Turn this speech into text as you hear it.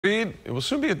It will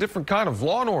soon be a different kind of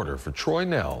law and order for Troy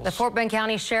Nehls. The Fort Bend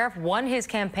County Sheriff won his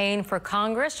campaign for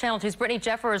Congress. Channel 2's Brittany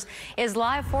Jeffers is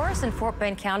live for us in Fort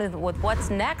Bend County with what's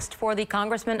next for the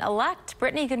congressman-elect.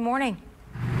 Brittany, good morning.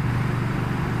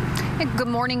 Good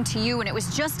morning to you. And it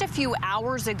was just a few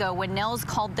hours ago when Nehls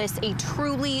called this a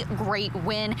truly great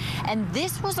win. And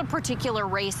this was a particular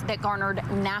race that garnered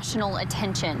national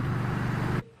attention.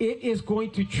 It is going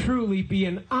to truly be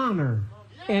an honor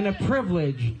and a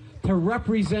privilege to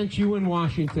represent you in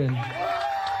Washington.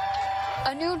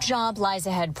 A new job lies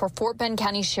ahead for Fort Bend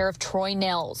County Sheriff Troy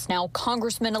Nehls, now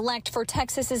congressman-elect for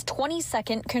Texas's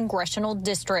 22nd congressional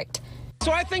district.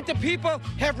 So I think the people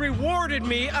have rewarded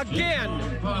me again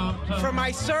for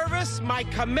my service, my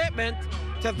commitment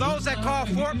to those that call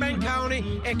Fort Bend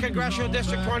County and Congressional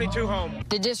District 22 home.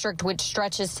 The district, which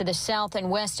stretches to the south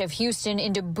and west of Houston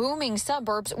into booming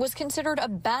suburbs, was considered a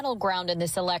battleground in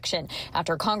this election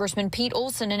after Congressman Pete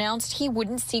Olson announced he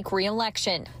wouldn't seek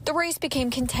re-election. The race became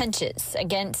contentious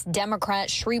against Democrat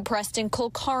Shree Preston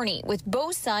Kulkarni, with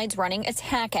both sides running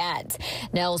attack ads.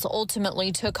 Nehls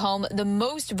ultimately took home the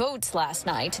most votes last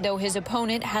night, though his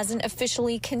opponent hasn't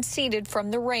officially conceded from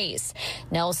the race.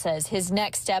 Nehls says his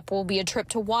next step will be a trip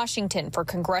to Washington for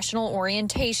congressional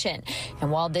orientation.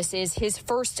 And while this is his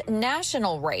first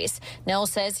national race, Nehls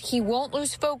says he won't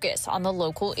lose focus on the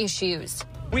local issues.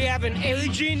 We have an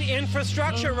aging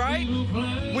infrastructure, right?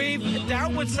 We've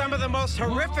dealt with some of the most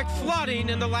horrific flooding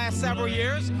in the last several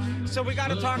years. So we got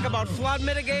to talk about flood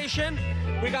mitigation.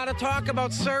 We got to talk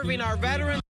about serving our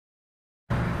veterans.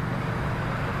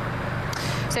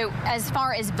 So as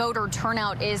far as voter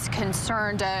turnout is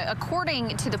concerned,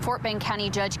 according to the Fort Bend County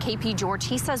Judge KP George,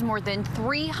 he says more than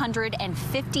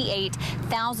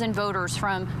 358,000 voters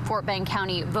from Fort Bend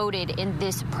County voted in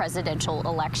this presidential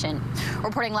election.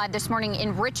 Reporting live this morning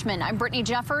in Richmond, I'm Brittany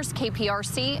Jeffers,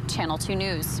 KPRC, Channel 2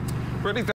 News. Brittany,